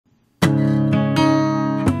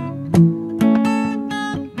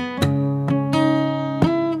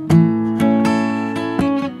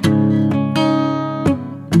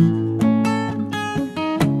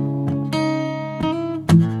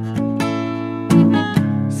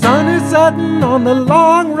setting on the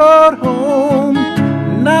long road home,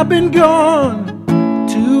 and I've been gone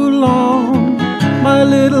too long. My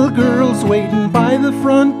little girl's waiting by the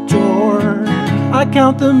front door. I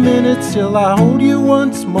count the minutes till I hold you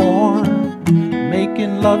once more.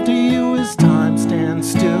 Making love to you as time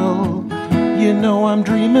stands still. You know I'm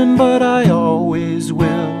dreaming, but I always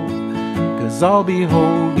will, 'cause I'll be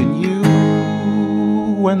holding you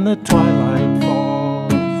when the twilight falls.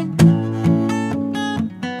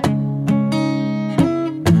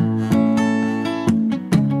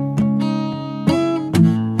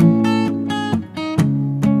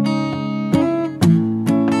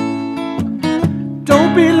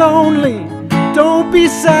 Don't be lonely, don't be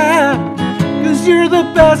sad, 'cause you're the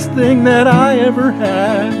best thing that I ever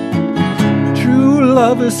had. True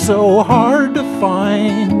love is so hard to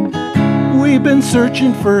find. We've been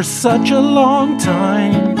searching for such a long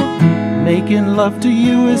time. Making love to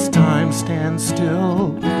you as time stands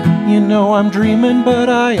still. You know I'm dreaming, but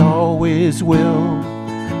I always will,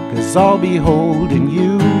 'cause I'll be holding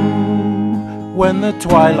you when the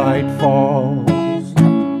twilight falls.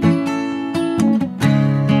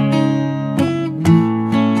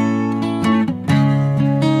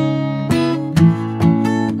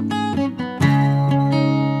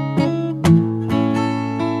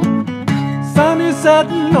 Sun is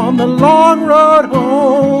setting on the long road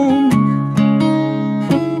home.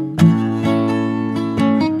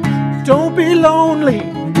 Don't be lonely,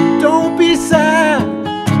 don't be sad,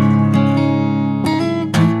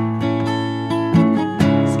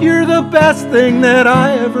 'cause you're the best thing that I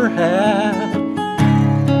ever had.